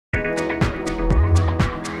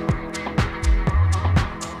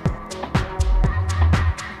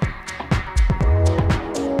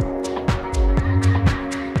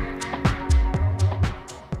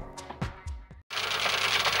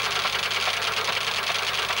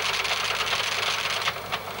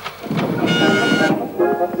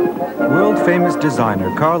famous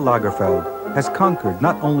designer Karl Lagerfeld has conquered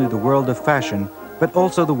not only the world of fashion, but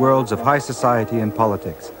also the worlds of high society and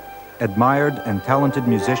politics. Admired and talented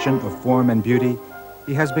musician of form and beauty,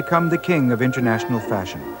 he has become the king of international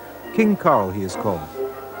fashion. King Karl, he is called.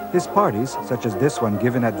 His parties, such as this one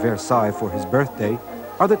given at Versailles for his birthday,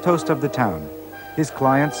 are the toast of the town. His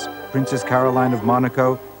clients, Princess Caroline of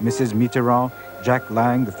Monaco, Mrs. Mitterrand, Jacques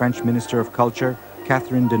Lang, the French Minister of Culture,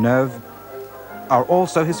 Catherine Deneuve, are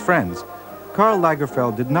also his friends. Karl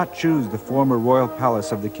Lagerfeld did not choose the former royal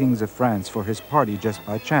palace of the kings of France for his party just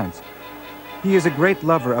by chance. He is a great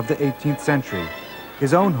lover of the 18th century.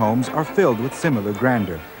 His own homes are filled with similar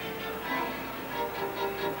grandeur.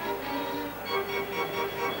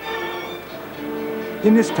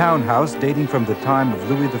 In his townhouse, dating from the time of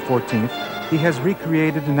Louis XIV, he has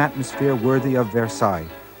recreated an atmosphere worthy of Versailles,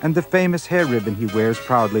 and the famous hair ribbon he wears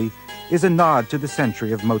proudly is a nod to the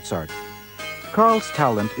century of Mozart. Karl's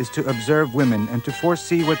talent is to observe women and to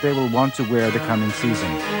foresee what they will want to wear the coming season.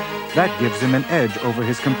 That gives him an edge over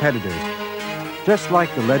his competitors. Just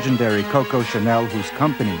like the legendary Coco Chanel, whose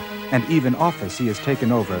company and even office he has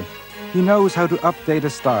taken over, he knows how to update a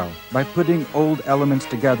style by putting old elements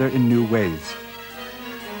together in new ways.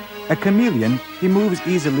 A chameleon, he moves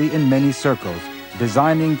easily in many circles,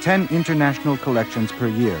 designing 10 international collections per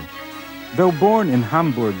year. Though born in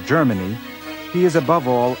Hamburg, Germany, he is above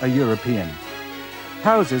all a European.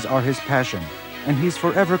 Houses are his passion, and he's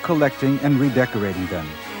forever collecting and redecorating them.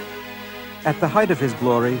 At the height of his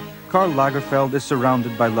glory, Karl Lagerfeld is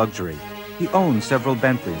surrounded by luxury. He owns several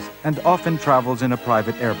Bentleys and often travels in a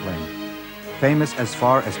private airplane. Famous as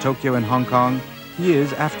far as Tokyo and Hong Kong, he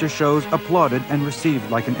is, after shows, applauded and received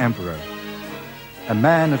like an emperor. A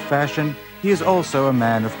man of fashion, he is also a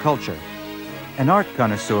man of culture. An art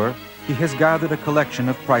connoisseur, he has gathered a collection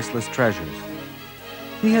of priceless treasures.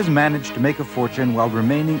 He has managed to make a fortune while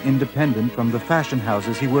remaining independent from the fashion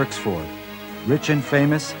houses he works for. Rich and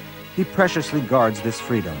famous, he preciously guards this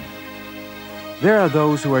freedom. There are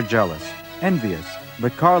those who are jealous, envious,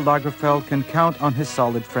 but Karl Lagerfeld can count on his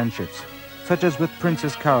solid friendships, such as with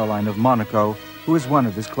Princess Caroline of Monaco, who is one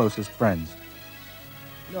of his closest friends.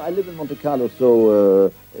 No, I live in Monte Carlo,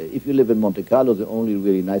 so if you live in Monte Carlo, the only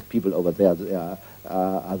really nice people over there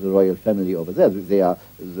are the royal family over there. They are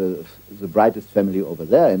the brightest family over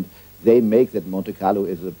there, and they make that Monte Carlo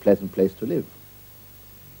is a pleasant place to live.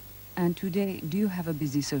 And today, do you have a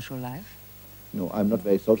busy social life? No, I'm not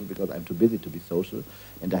very social because I'm too busy to be social,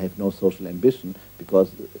 and I have no social ambition because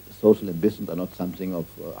social ambitions are not something of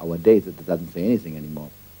our days. It doesn't say anything anymore.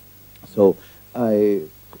 So I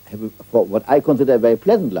have what I consider a very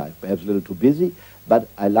pleasant life, perhaps a little too busy, but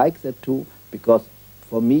I like that too because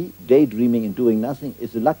for me, daydreaming and doing nothing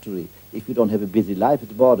is a luxury. If you don't have a busy life,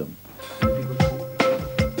 it's boredom.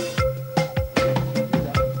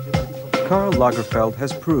 Karl Lagerfeld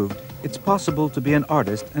has proved it's possible to be an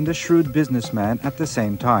artist and a shrewd businessman at the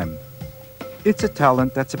same time. It's a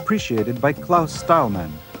talent that's appreciated by Klaus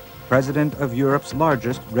Stylman, president of Europe's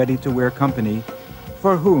largest ready-to-wear company,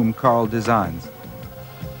 for whom Karl designs.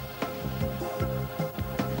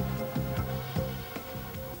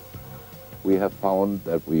 We have found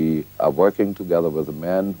that we are working together with a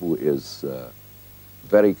man who is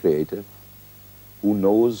very creative, who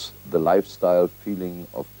knows the lifestyle feeling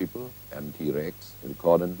of people, and he reacts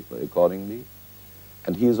accordingly.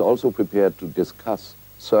 And he is also prepared to discuss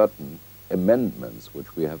certain amendments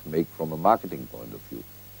which we have made from a marketing point of view,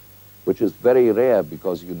 which is very rare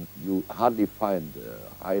because you hardly find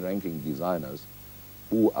high-ranking designers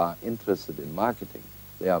who are interested in marketing.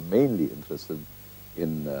 They are mainly interested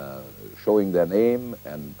in showing their name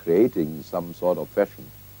and creating some sort of fashion.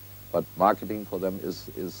 But marketing for them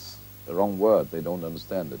is the wrong word. They don't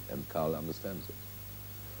understand it, and Karl understands it.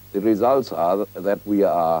 The results are that we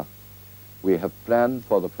have planned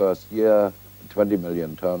for the first year 20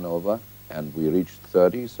 million turnover, and we reached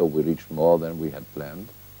 30, so we reached more than we had planned,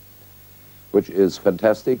 which is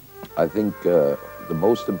fantastic. I think the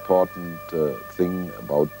most important thing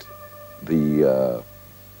about the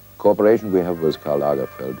cooperation we have with Karl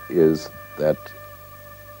Lagerfeld is that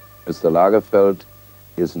Mr. Lagerfeld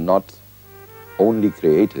is not only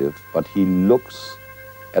creative, but he looks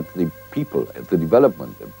at the people, at the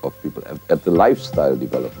development of people, at the lifestyle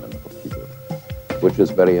development of people, which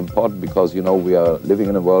is very important because, you know, we are living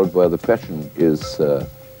in a world where the fashion is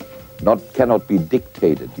cannot be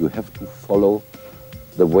dictated. You have to follow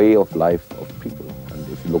the way of life of people. And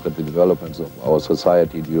if you look at the developments of our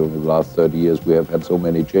society during the last 30 years, we have had so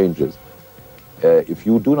many changes. If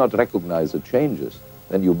you do not recognize the changes,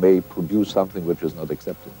 then you may produce something which is not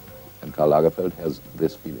accepted. And Karl Lagerfeld has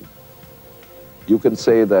this feeling. You can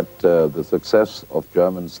say that the success of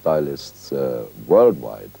German stylists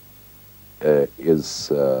worldwide has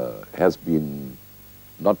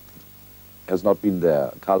not been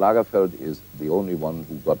there. Karl Lagerfeld is the only one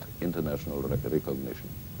who got international recognition.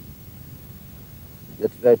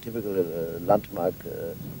 It's very typical landmark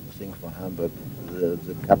thing for Hamburg,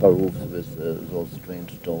 the kappa roofs with those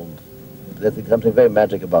strange stones. There's something very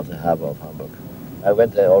magic about the harbor of Hamburg. I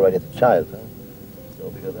went there already as a child, so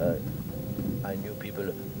because I knew people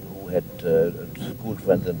who had school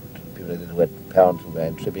friends and people like this who had parents who were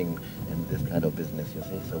in shipping and this kind of business, you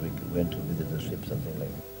see, so we went to visit the ships and things like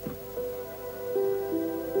that.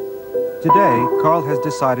 Today, Karl has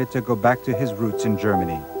decided to go back to his roots in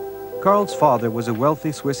Germany. Karl's father was a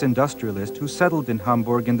wealthy Swiss industrialist who settled in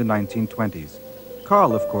Hamburg in the 1920s.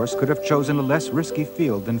 Karl, of course, could have chosen a less risky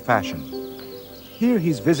field than fashion. Here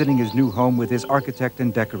he's visiting his new home with his architect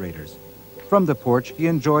and decorators. From the porch, he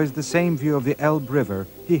enjoys the same view of the Elbe River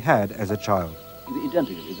he had as a child. It's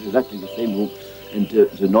identical, it's exactly the same room. And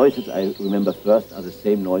the noises I remember first are the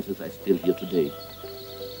same noises I still hear today.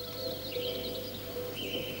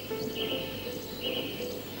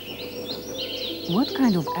 What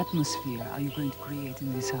kind of atmosphere are you going to create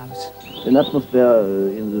in this house? An atmosphere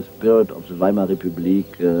in the spirit of the Weimar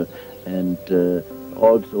Republic and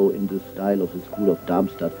also in the style of the school of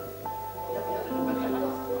Darmstadt.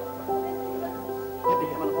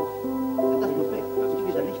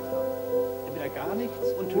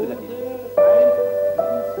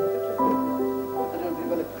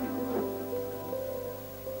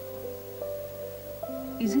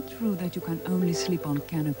 Is it true that you can only sleep on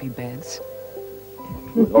canopy beds?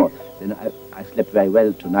 Then I slept very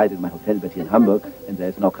well tonight in my hotel bed here in Hamburg, and there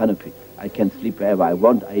is no canopy. I can sleep wherever I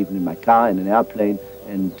want, even in my car, in an airplane,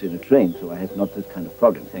 and in a train, so I have not this kind of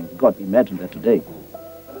problem. Thank God, imagine that today.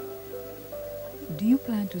 Do you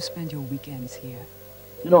plan to spend your weekends here?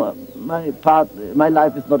 You know, my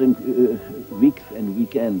life is not in weeks and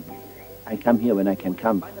weekends. I come here when I can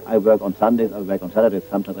come. I work on Sundays, I work on Saturdays,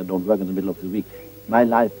 sometimes I don't work in the middle of the week. My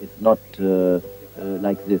life is not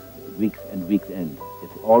like this, weeks and weekends.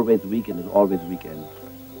 It's always weekend, it's always weekend.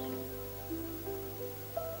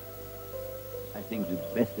 I think the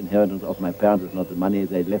best inheritance of my parents is not the money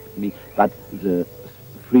they left me, but the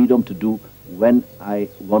freedom to do when I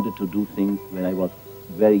wanted to do things when I was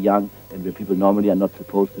very young and where people normally are not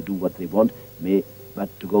supposed to do what they want,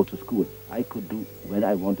 but to go to school. I could do when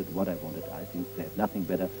I wanted, what I wanted. I think there's nothing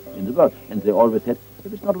better in the world. And they always said,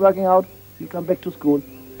 if it's not working out, you come back to school,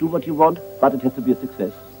 do what you want, but it has to be a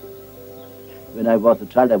success. When I was a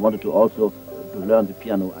child, I wanted to also to learn the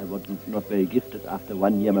piano. I was not very gifted. After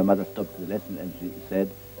 1 year, my mother stopped the lesson and she said,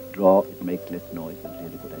 draw, it makes less noise, and she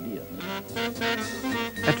had a good idea.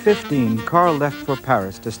 At 15, Karl left for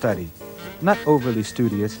Paris to study. Not overly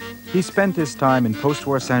studious, he spent his time in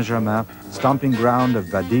post-war Saint-Germain, stomping ground of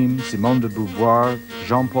Vadim, Simone de Beauvoir,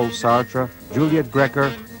 Jean-Paul Sartre, Juliet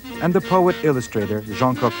Grecker, and the poet-illustrator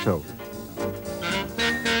Jean Cocteau.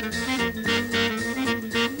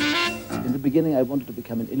 In the beginning, I wanted to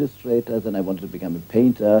become an illustrator, then I wanted to become a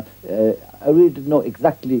painter. I really didn't know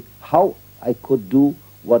exactly how I could do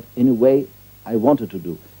what, in a way, I wanted to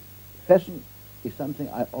do. Fashion is something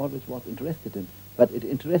I always was interested in, but it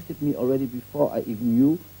interested me already before I even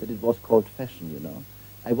knew that it was called fashion, you know.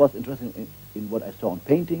 I was interested in what I saw on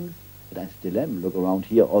paintings, and I still am. Look around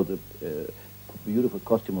here, all the beautiful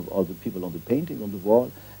costume of all the people on the painting on the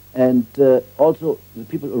wall, and also the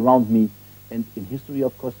people around me, and in history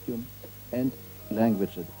of costume and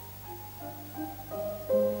languages.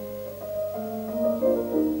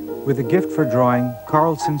 With a gift for drawing,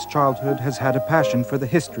 Karl since childhood has had a passion for the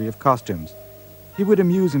history of costumes. He would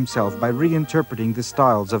amuse himself by reinterpreting the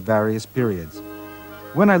styles of various periods.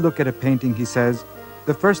 When I look at a painting, he says,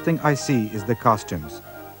 the first thing I see is the costumes.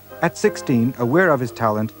 At 16, aware of his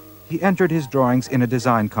talent, he entered his drawings in a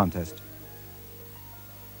design contest.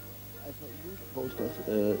 I saw huge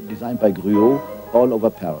posters designed by Gruot all over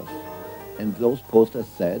Paris. And those posters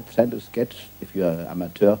said, send a sketch, if you are an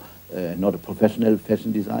amateur, not a professional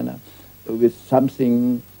fashion designer, with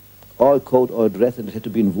something, all coat or dress, and it had to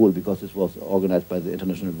be in wool because this was organized by the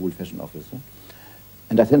International Wool Fashion Office.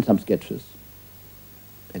 And I sent some sketches.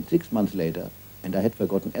 And 6 months later, and I had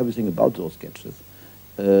forgotten everything about those sketches,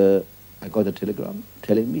 I got a telegram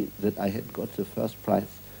telling me that I had got the first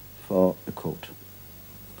prize for a coat.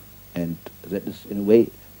 And that is, in a way,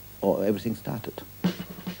 everything started.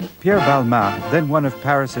 Pierre Balmain, then one of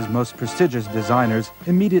Paris's most prestigious designers,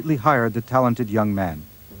 immediately hired the talented young man.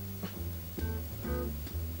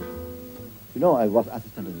 You know, I was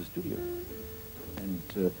assistant in the studio.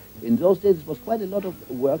 And in those days, it was quite a lot of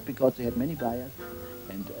work because they had many buyers.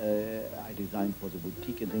 and I designed for the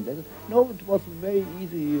boutique and things like that. No, it was a very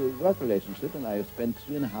easy work relationship, and I spent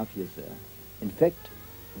 3.5 years there. In fact,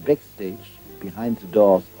 backstage, behind the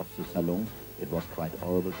doors of the salons, it was quite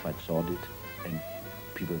horrible, quite sordid, and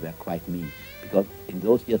people were quite mean. Because in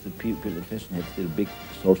those years, the people in fashion had still big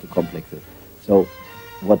social complexes. So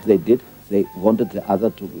what they did, they wanted the other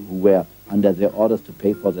who were under their orders to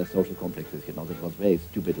pay for their social complexes. You know, that was very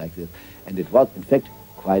stupid like this. And it was, in fact,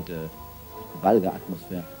 quite a vulgar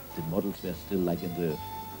atmosphere. The models were still like in the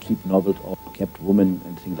cheap novels or kept women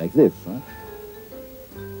and things like this. Huh?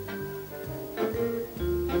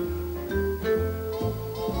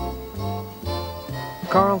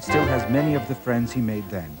 Karl still has many of the friends he made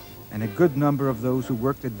then, and a good number of those who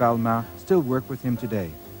worked at Balmain still work with him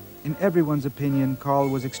today. In everyone's opinion, Karl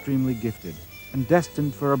was extremely gifted and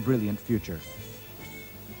destined for a brilliant future.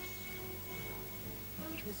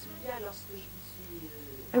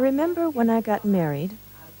 I remember when I got married,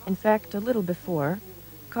 in fact, a little before,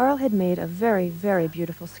 Karl had made a very, very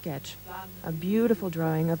beautiful sketch, a beautiful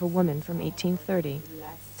drawing of a woman from 1830,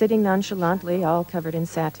 sitting nonchalantly, all covered in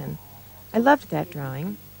satin. I loved that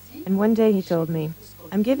drawing, and one day he told me,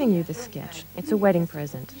 "I'm giving you this sketch. It's a wedding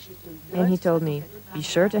present." And he told me, "Be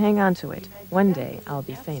sure to hang on to it. One day I'll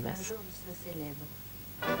be famous."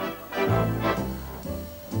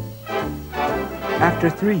 After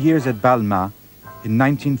 3 years at Balmain, in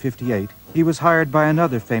 1958, he was hired by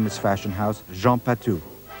another famous fashion house, Jean Patou.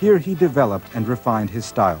 Here he developed and refined his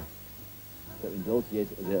style. In those years,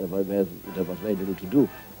 there was very little to do.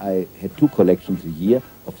 I had 2 collections a year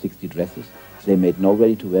of 60 dresses. They made no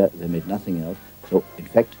ready-to-wear, they made nothing else. So, in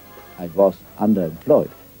fact, I was underemployed.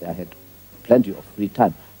 I had plenty of free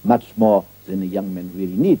time, much more than a young man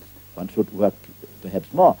really needs. One should work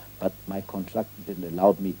perhaps more, but my contract didn't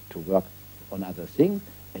allow me to work on other things,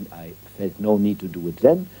 and I felt no need to do it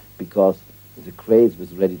then, because the craze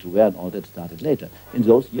with ready-to-wear and all that started later. In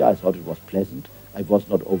those years, I thought it was pleasant. I was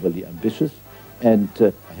not overly ambitious, and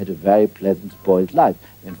I had a very pleasant, spoiled life.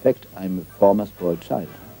 In fact, I'm a former spoiled child.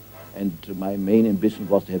 And my main ambition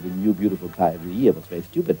was to have a new, beautiful car every year. It was very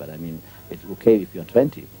stupid, but I mean, it's okay if you're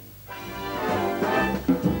 20.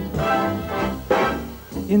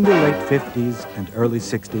 In the late 50s and early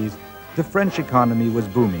 60s, the French economy was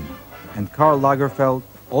booming, and Karl Lagerfeld,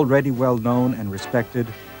 already well known and respected,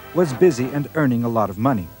 was busy and earning a lot of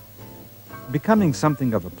money. Becoming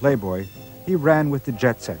something of a playboy, he ran with the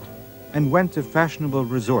jet set and went to fashionable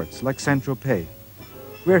resorts like Saint-Tropez,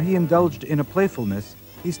 where he indulged in a playfulness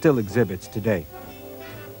he still exhibits today.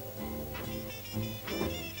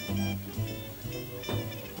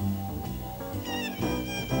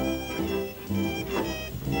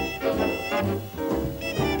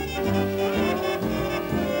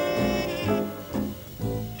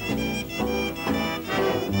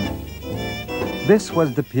 This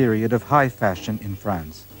was the period of high fashion in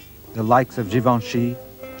France. The likes of Givenchy,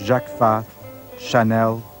 Jacques Fath,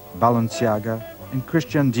 Chanel, Balenciaga, and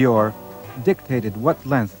Christian Dior dictated what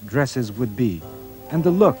length dresses would be and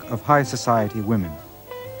the look of high society women.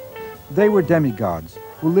 They were demigods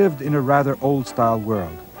who lived in a rather old-style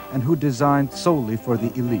world and who designed solely for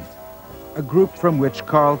the elite, a group from which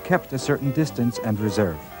Karl kept a certain distance and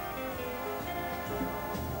reserve.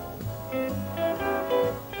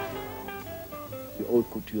 The old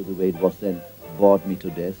couture, the way it was then, bored me to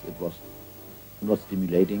death. It was not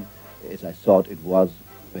stimulating as I thought it was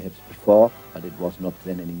perhaps before, but it was not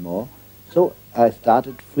then anymore. So I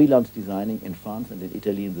started freelance designing in France and in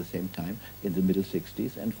Italy in the same time, in the middle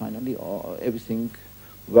 60s, and finally everything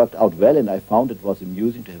worked out well, and I found it was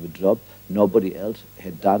amusing to have a job nobody else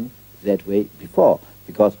had done that way before,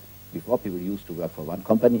 because before people used to work for one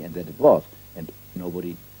company and that it was, and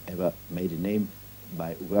nobody ever made a name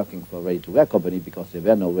by working for a ready-to-wear company, because there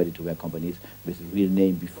were no ready-to-wear companies with a real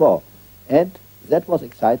name before. And that was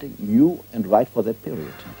exciting, new, and right for that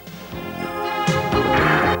period.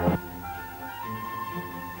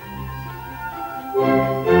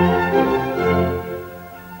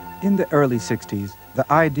 In the early 60s, the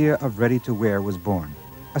idea of ready-to-wear was born,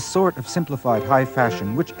 a sort of simplified high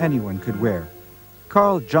fashion which anyone could wear.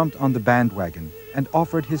 Karl jumped on the bandwagon and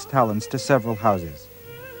offered his talents to several houses.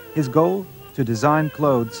 His goal? To design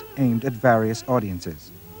clothes aimed at various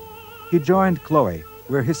audiences. He joined Chloé,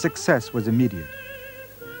 where his success was immediate.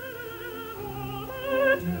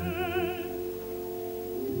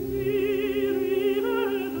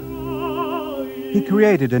 He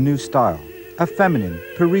created a new style, a feminine,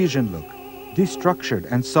 Parisian look,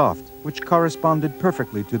 destructured and soft, which corresponded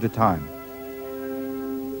perfectly to the time.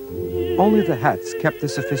 Only the hats kept the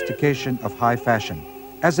sophistication of high fashion,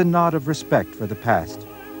 as a nod of respect for the past.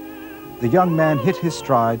 The young man hit his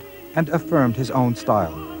stride and affirmed his own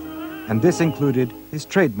style. And this included his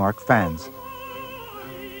trademark fans.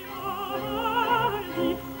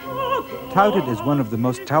 Touted as one of the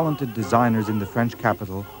most talented designers in the French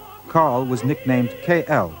capital, Karl was nicknamed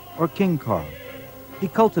KL, or King Karl. He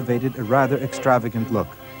cultivated a rather extravagant look.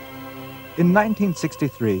 In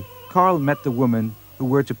 1963, Karl met the women who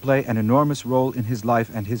were to play an enormous role in his life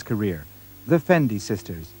and his career, the Fendi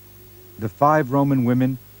sisters. The 5 Roman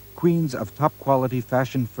women, queens of top-quality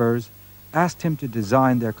fashion furs, asked him to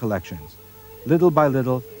design their collections. Little by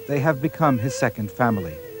little, they have become his second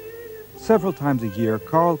family. Several times a year,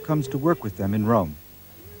 Karl comes to work with them in Rome.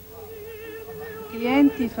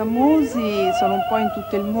 Clienti famosi sono un po' in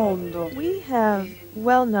tutto il mondo. We have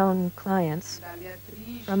well-known clients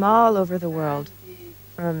from all over the world,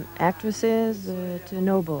 from actresses to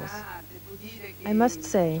nobles. I must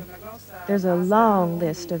say, there's a long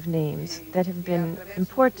list of names that have been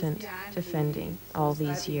important to Fendi all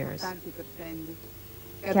these years.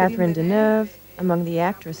 Catherine Deneuve, among the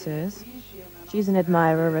actresses, she's an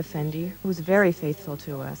admirer of Fendi who's very faithful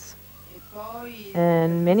to us.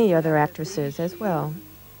 And many other actresses as well.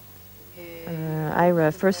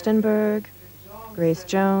 Ira Furstenberg, Grace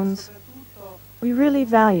Jones. We really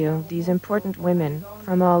value these important women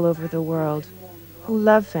from all over the world who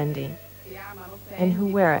love Fendi and who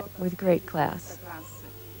wear it with great class.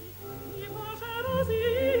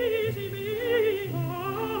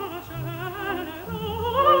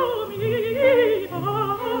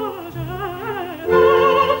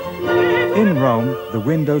 In Rome, the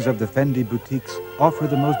windows of the Fendi boutiques offer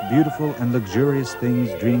the most beautiful and luxurious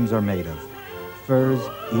things dreams are made of. Furs,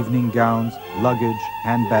 evening gowns, luggage,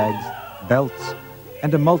 handbags, belts,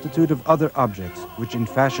 and a multitude of other objects which in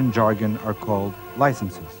fashion jargon are called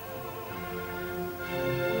licenses.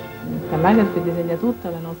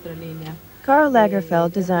 Karl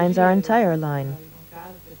Lagerfeld designs our entire line.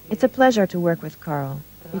 It's a pleasure to work with Karl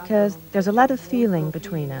because there's a lot of feeling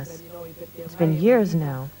between us. It's been years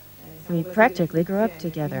now. We practically grew up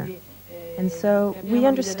together. And so we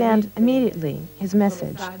understand immediately his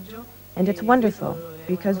message. And it's wonderful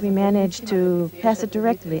because we manage to pass it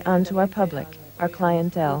directly on to our public, our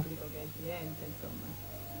clientele.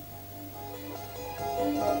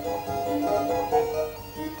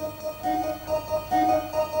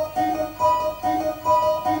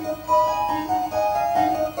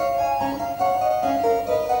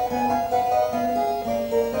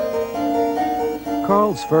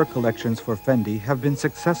 Karl's fur collections for Fendi have been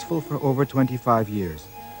successful for over 25 years.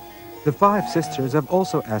 The 5 sisters have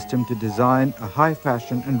also asked him to design a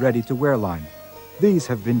high-fashion and ready-to-wear line. These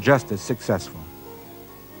have been just as successful.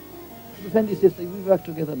 The Fendi sisters, we work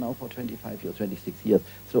together now for 25 years, 26 years.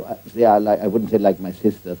 So they are like, I wouldn't say like my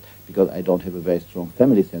sisters, because I don't have a very strong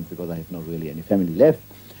family sense, because I have not really any family left.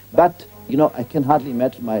 But, you know, I can hardly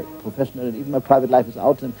imagine my professional and even my private life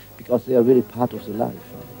without them, because they are really part of the life.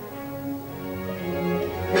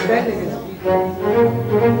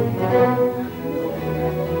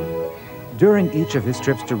 During each of his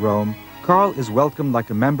trips to Rome, Karl is welcomed like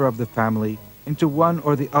a member of the family into one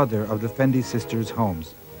or the other of the Fendi sisters'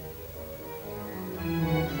 homes.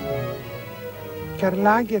 Karl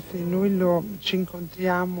Lagerfeld, noi ci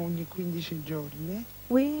incontriamo ogni 15 giorni.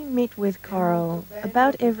 We meet with Karl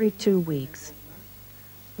about every 2 weeks.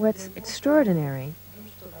 What's extraordinary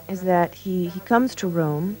is that he comes to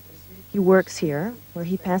Rome, he works here, where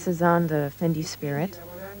he passes on the Fendi spirit,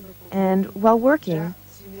 and while working,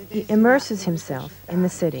 he immerses himself in the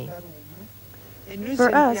city.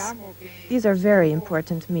 For us, these are very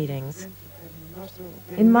important meetings.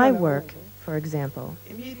 In my work, for example,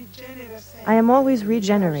 I am always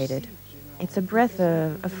regenerated. It's a breath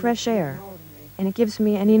of fresh air, and it gives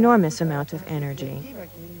me an enormous amount of energy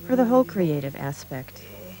for the whole creative aspect.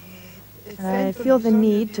 I feel the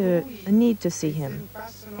need to see him,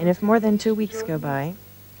 and if more than 2 weeks go by,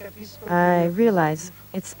 I realize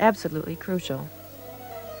it's absolutely crucial.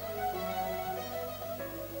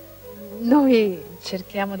 Noi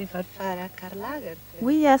cerchiamo di far fare a Karl Lagerfeld.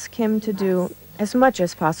 We ask him to do as much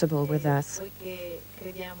as possible with us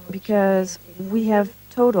because we have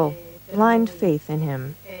total blind faith in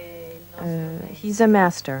him. He's a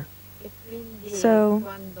master. So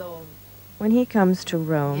when he comes to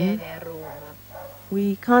Rome,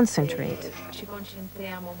 we concentrate.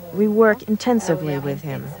 We work intensively with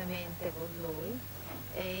him.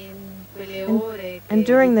 And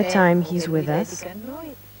during the time he's with us,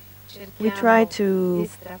 we try to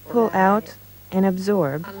pull out and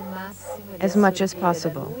absorb as much as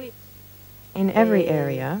possible in every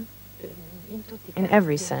area, in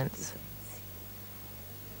every sense.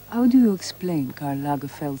 How do you explain Karl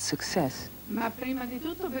Lagerfeld's success?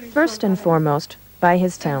 First and foremost, by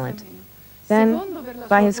his talent, then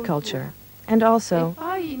by his culture, and also,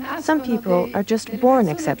 some people are just born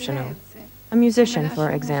exceptional. A musician, for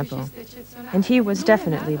example, and he was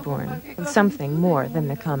definitely born with something more than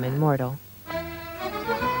the common mortal.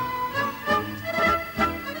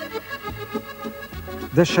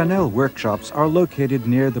 The Chanel workshops are located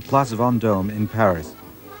near the Place Vendôme in Paris.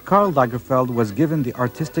 Karl Lagerfeld was given the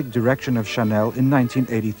artistic direction of Chanel in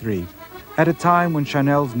 1983, at a time when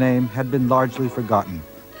Chanel's name had been largely forgotten,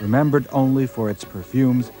 remembered only for its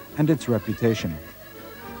perfumes and its reputation.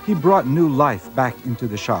 He brought new life back into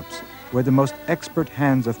the shops, where the most expert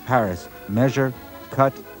hands of Paris measure,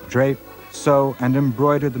 cut, drape, sew, and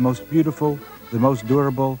embroider the most beautiful, the most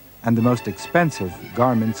durable, and the most expensive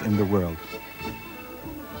garments in the world.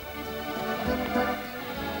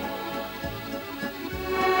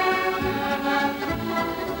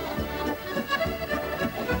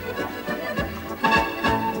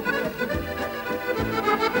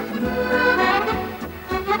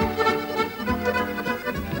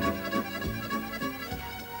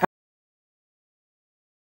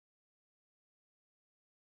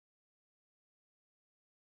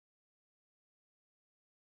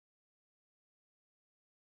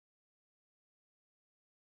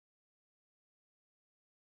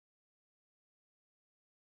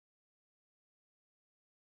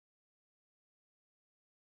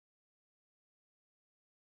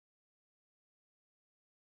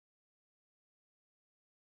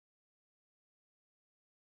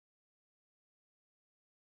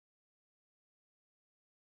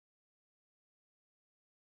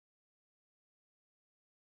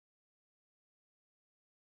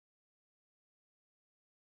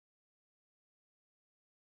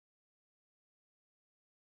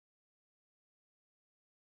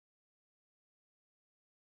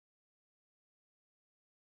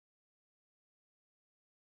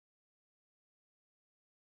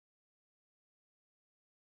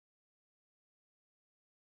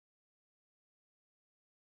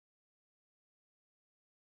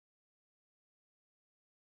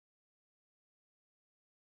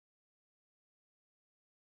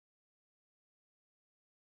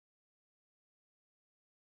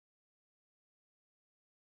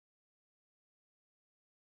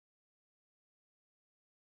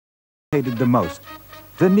 Hated the most,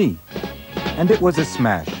 the knee, and it was a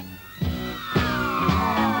smash.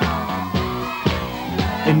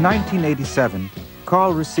 In 1987,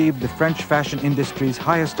 Karl received the French fashion industry's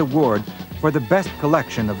highest award for the best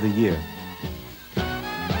collection of the year.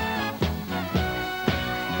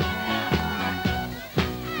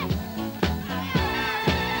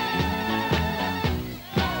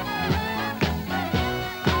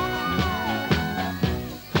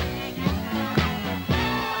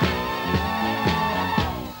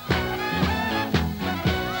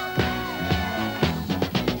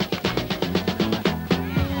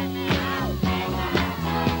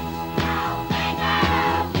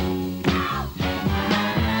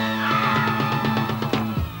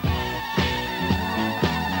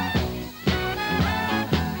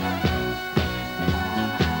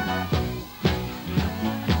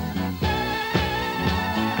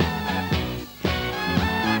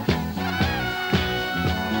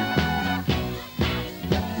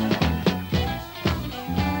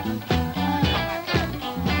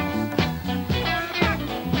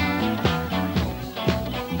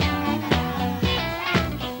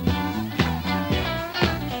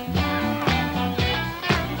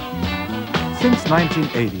 Since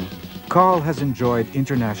 1980, Karl has enjoyed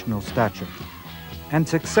international stature, and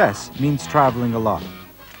success means traveling a lot.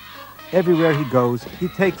 Everywhere he goes, he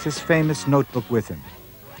takes his famous notebook with him,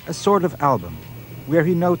 a sort of album where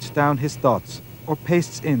he notes down his thoughts or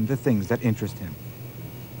pastes in the things that interest him.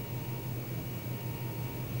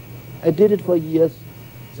 I did it for years,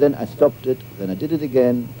 then I stopped it, then I did it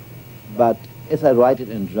again, but as I write it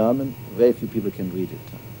in German, very few people can read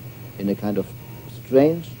it, in a kind of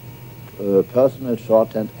strange, personal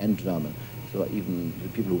shorthand and German. So even the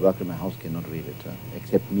people who work in my house cannot read it,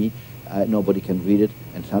 except me. Nobody can read it,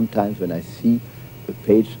 and sometimes when I see a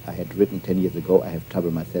page I had written 10 years ago, I have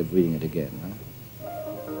trouble myself reading it again.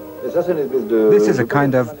 This is a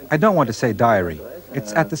kind of, I don't want to say diary.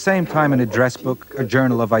 It's at the same time an address book, a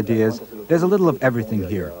journal of ideas. There's a little of everything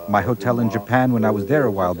here. My hotel in Japan when I was there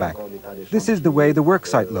a while back. This is the way the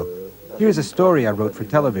worksite looked. Here's a story I wrote for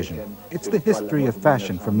television. It's the history of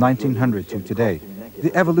fashion from 1900 to today,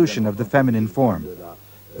 the evolution of the feminine form.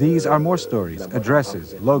 These are more stories,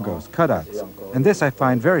 addresses, logos, cutouts. And this I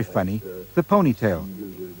find very funny, the ponytail.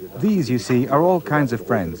 These, you see, are all kinds of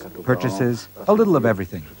friends, purchases, a little of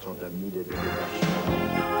everything.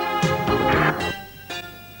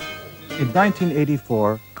 In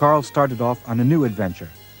 1984, Karl started off on a new adventure,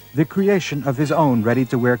 the creation of his own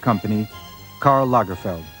ready-to-wear company, Karl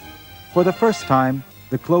Lagerfeld. For the first time,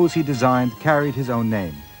 the clothes he designed carried his own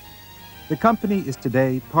name. The company is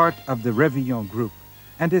today part of the Revillon Group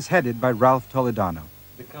and is headed by Ralph Toledano.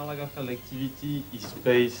 The Karl Lagerfeld activity is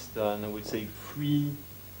based on, I would say, three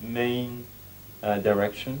main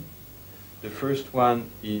directions. The first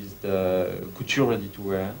one is the couture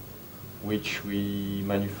ready-to-wear, which we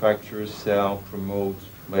manufacture, sell, promote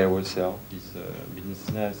by ourselves. It's a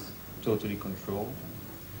business totally controlled.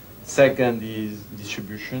 Second is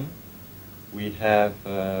distribution. We have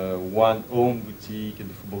one own boutique at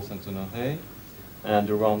the Faubourg Saint-Honoré and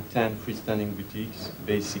around 10 freestanding boutiques,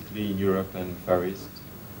 basically in Europe and Far East.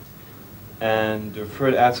 And the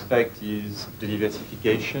third aspect is the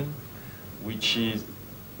diversification, which is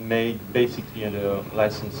made basically under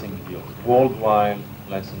licensing deals, worldwide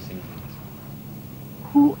licensing deals.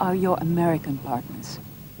 Who are your American partners?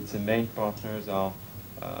 Its main partners are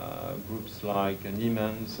groups like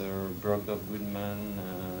Neiman's, Bergdorf Goodman,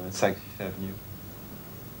 Saks Fifth Avenue,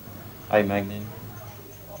 I. Magnin.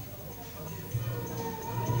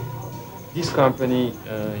 This company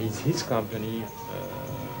is his company.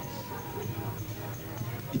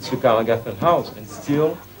 It's the Karl Lagerfeld house, and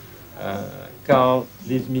still Karl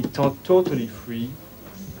leaves me totally free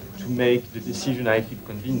to make the decision I feel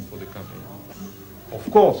convenient for the company. Of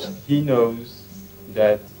course, he knows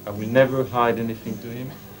that I will never hide anything to him.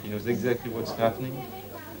 He knows exactly what's happening.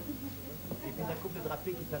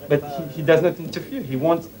 But he does not interfere. He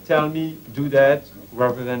won't tell me do that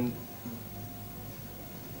rather than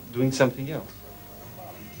doing something else.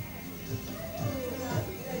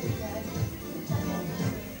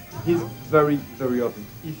 He's very, very open.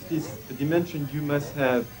 If this a dimension you must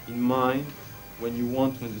have in mind when you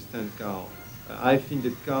want to understand Karl. I think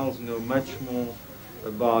that Karl knows much more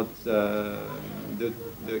about the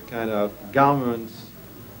kind of garments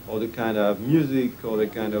or the kind of music or the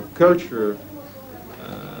kind of culture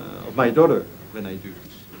of my daughter than I do.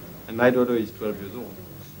 And my daughter is 12 years old.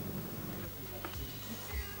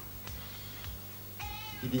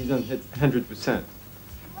 It isn't 100%.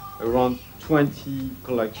 Around 20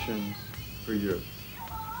 collections per year.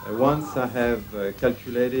 Once I have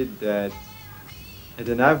calculated that at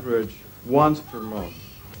an average, once per month,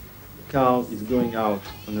 Karl is going out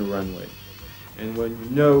on a runway. And when you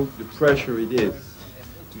know the pressure it is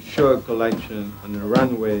to show a collection on a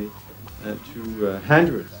runway to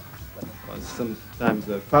hundreds, or sometimes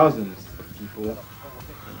thousands of people,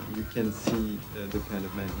 you can see the kind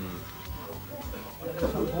of man he is.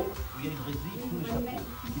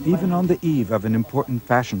 Even on the eve of an important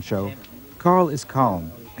fashion show, Karl is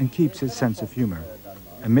calm and keeps his sense of humor.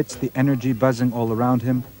 Amidst the energy buzzing all around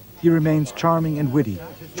him, he remains charming and witty,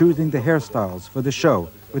 choosing the hairstyles for the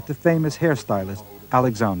show with the famous hairstylist,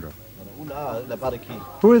 Alexandra.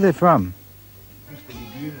 Who are they from?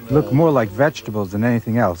 Look more like vegetables than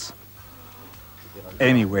anything else.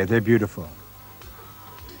 Anyway, they're beautiful.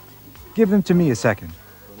 Give them to me a second.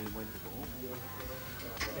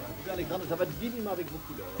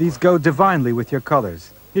 These go divinely with your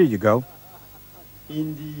colors. Here you go.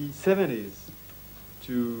 In the 70s,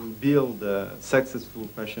 to build a successful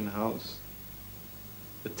fashion house,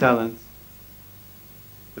 a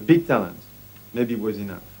big talent, maybe was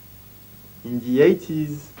enough. In the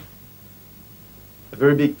 80s, a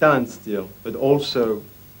very big talent still, but also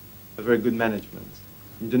a very good management.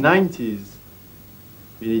 In the 90s,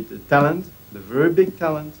 we need the talent, the very big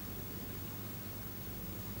talent,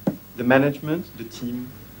 the management, the team,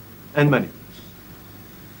 and money.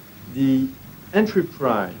 The entry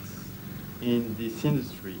price in this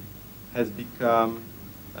industry has become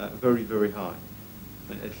very, very high,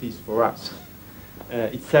 at least for us.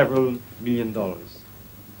 It's several $1 million.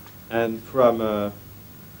 And from a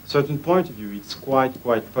certain point of view, it's quite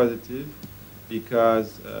positive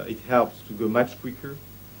because it helps to go much quicker.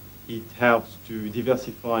 It helps to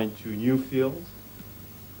diversify into new fields.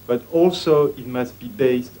 But also, it must be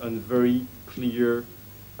based on very clear,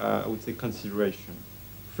 I would say, consideration.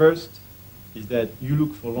 First is that you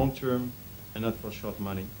look for long-term and not for short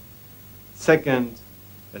money. Second,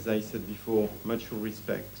 as I said before, mutual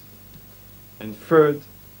respect. And third,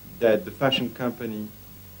 that the fashion company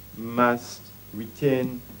must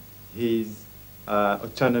retain his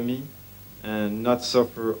autonomy and not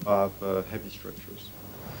suffer of heavy structures.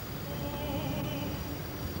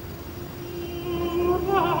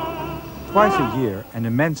 Twice a year, an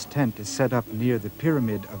immense tent is set up near the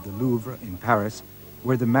Pyramid of the Louvre in Paris,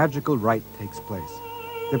 where the magical rite takes place,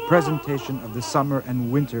 the presentation of the summer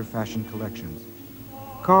and winter fashion collections.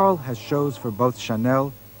 Karl has shows for both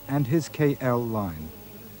Chanel and his KL line.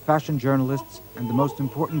 fashion journalists, and the most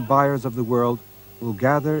important buyers of the world will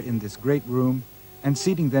gather in this great room, and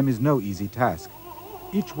seating them is no easy task.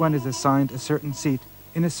 Each one is assigned a certain seat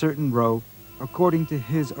in a certain row according to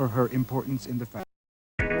his or her importance in the fashion.